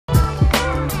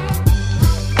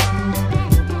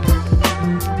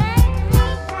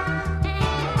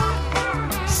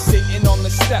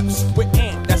steps with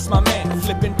Ant, that's my man.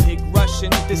 Flipping big Russian,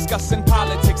 discussing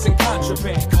politics and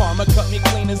contraband. Karma cut me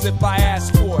clean as if I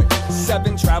asked for it.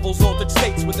 7 travels altered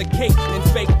states with a cape and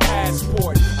fake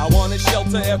passport. I wanna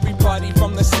shelter everybody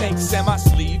from the snakes, and my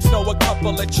sleeves know a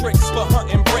couple of tricks for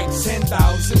hunting breaks.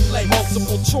 10,000 lakes,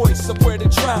 multiple choice of where to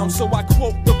drown, so I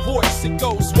quote the voice. It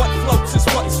goes, what floats is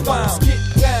what's found. Get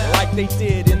down like they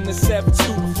did in the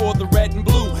 7-2 before the red and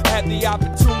blue had the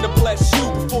opportunity to bless you.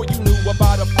 Before you knew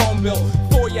about a phone bill,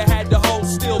 before you had to hold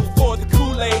still, before the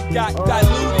Kool-Aid got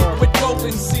diluted with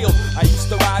golden seal. I used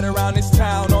to ride around this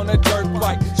town on a dirt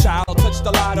bike. Child touched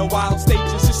a lot of wild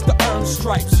stages just to earn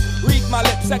stripes. Read my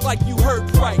lips, act like you heard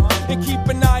right, and keep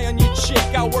an eye on your chick.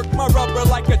 I work my rubber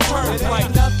like a turnpike.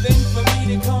 Ain't nothing for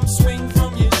me to come swing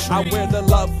from your tree. I wear the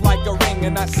love like a ring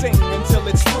and I sing until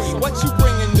it's free. What you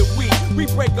bringin' to we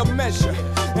break a measure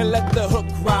and let the hook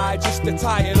ride just to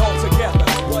tie it all together.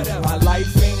 Whatever. My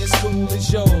life ain't as cool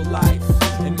as your life,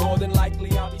 and more than